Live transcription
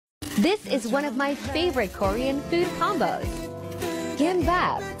This is one of my favorite Korean food combos.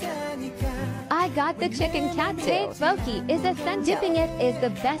 Gimbap. I got the chicken katsu. Tteokbokki is essential. Dipping it is the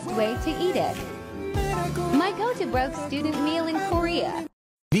best way to eat it. My go-to broke student meal in Korea.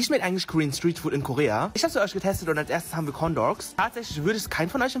 Wie schmeckt eigentlich Korean Street Food in Korea? Ich habe es für euch getestet und als erstes haben wir Corn Dogs. Tatsächlich würde ich es keinen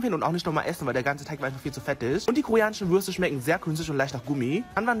von euch empfehlen und auch nicht nochmal essen, weil der ganze Teig einfach viel zu fett ist. Und die koreanischen Würste schmecken sehr künstlich und leicht nach Gummi.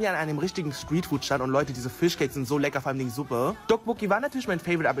 Dann waren wir an einem richtigen Street Food Stand und Leute, diese Fischcakes sind so lecker, vor allem die Suppe. Tteokbokki war natürlich mein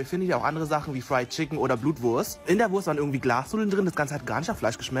Favorite, aber ich finde ja auch andere Sachen wie Fried Chicken oder Blutwurst. In der Wurst waren irgendwie Glasnudeln drin, das Ganze hat gar nicht nach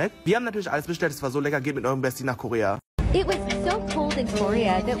Fleisch geschmeckt. Wir haben natürlich alles bestellt, es war so lecker, geht mit eurem Bestie nach Korea. It was so cold in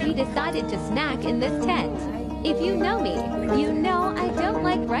Korea that we decided to snack in this tent. If you know me, you know I don't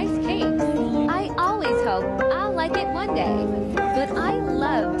like rice cakes. I always hope I'll like it one day. But I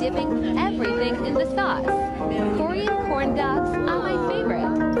love dipping everything in the sauce. Korean corn dogs are my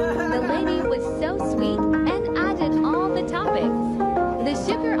favorite. The lady was so sweet and added all the toppings.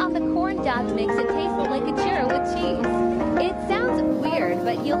 The sugar on the corn dog makes it taste like a churro with cheese. It sounds weird,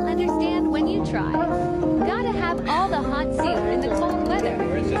 but you'll understand when you try. Gotta have all the hot soup in the cold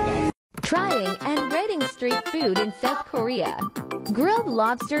weather. Trying and rating street food in South Korea. Grilled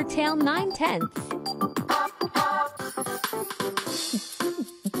lobster tail 9/10.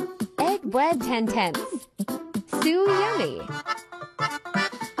 Egg bread 10/10. Su yummy.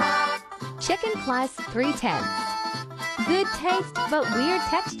 Chicken plus 3/10. Good taste but weird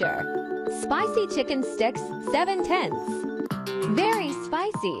texture. Spicy chicken sticks 7/10. Very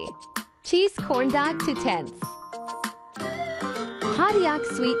spicy. Cheese corn dog 2/10. Hotdog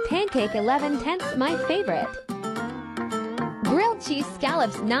sweet pancake 11/10, my favorite. Grilled cheese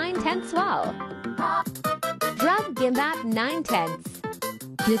scallops 9/10 swell. Drug gimbap 9/10.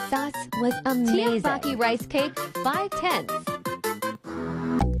 The sauce was amazing. Tteokbokki rice cake 5/10.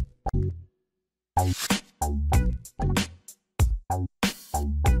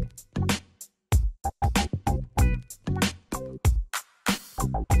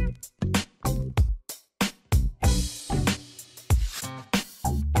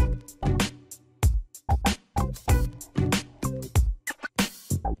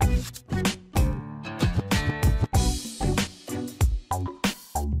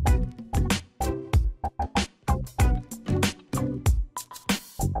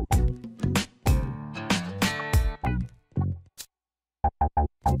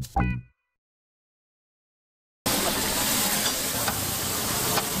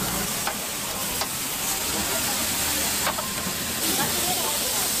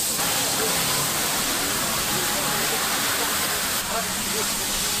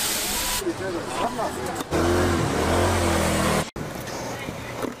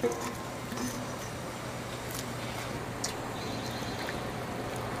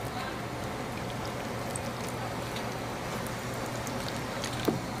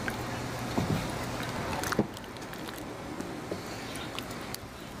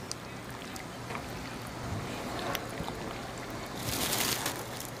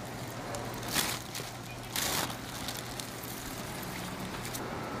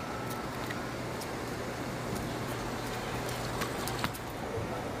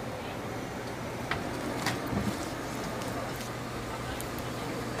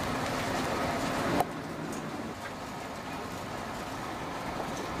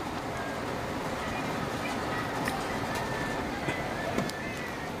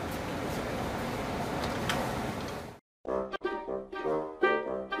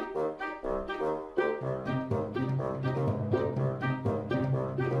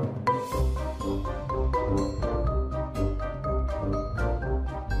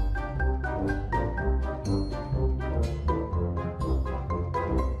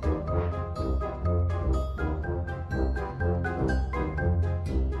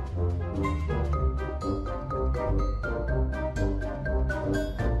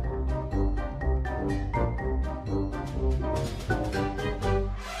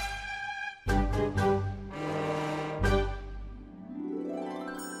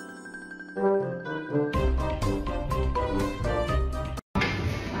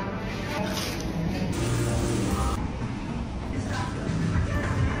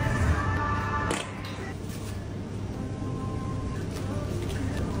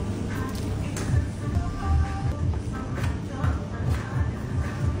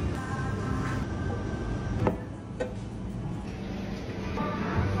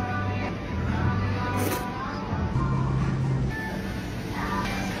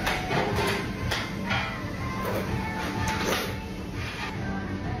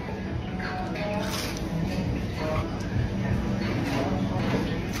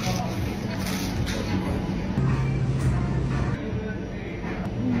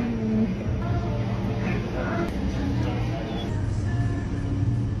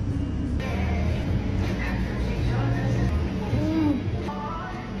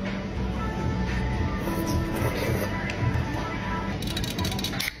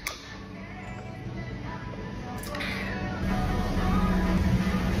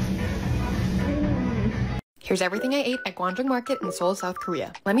 Here's everything I ate at Gwangjang Market in Seoul, South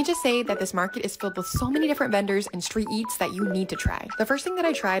Korea. Let me just say that this market is filled with so many different vendors and street eats that you need to try. The first thing that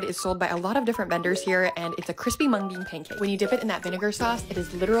I tried is sold by a lot of different vendors here, and it's a crispy mung bean pancake. When you dip it in that vinegar sauce, it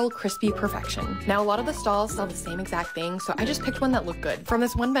is literal crispy perfection. Now, a lot of the stalls sell the same exact thing, so I just picked one that looked good. From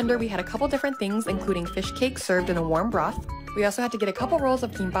this one vendor, we had a couple different things, including fish cake served in a warm broth. We also had to get a couple rolls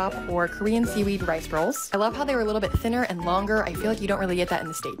of kimbap, or Korean seaweed rice rolls. I love how they were a little bit thinner and longer. I feel like you don't really get that in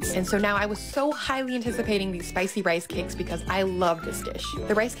the States. And so now I was so highly anticipating these spicy rice cakes because I love this dish.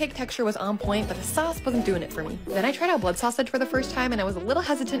 The rice cake texture was on point, but the sauce wasn't doing it for me. Then I tried out blood sausage for the first time, and I was a little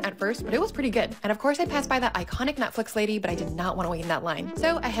hesitant at first, but it was pretty good. And of course I passed by that iconic Netflix lady, but I did not want to wait in that line.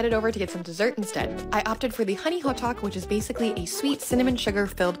 So I headed over to get some dessert instead. I opted for the honey hotak, which is basically a sweet cinnamon sugar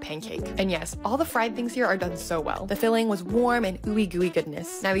filled pancake. And yes, all the fried things here are done so well. The filling was warm and ooey gooey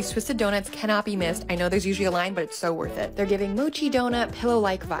goodness. Now these twisted donuts cannot be missed. I know there's usually a line, but it's so worth it. They're giving mochi donut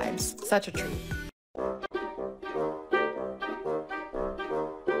pillow-like vibes. Such a treat.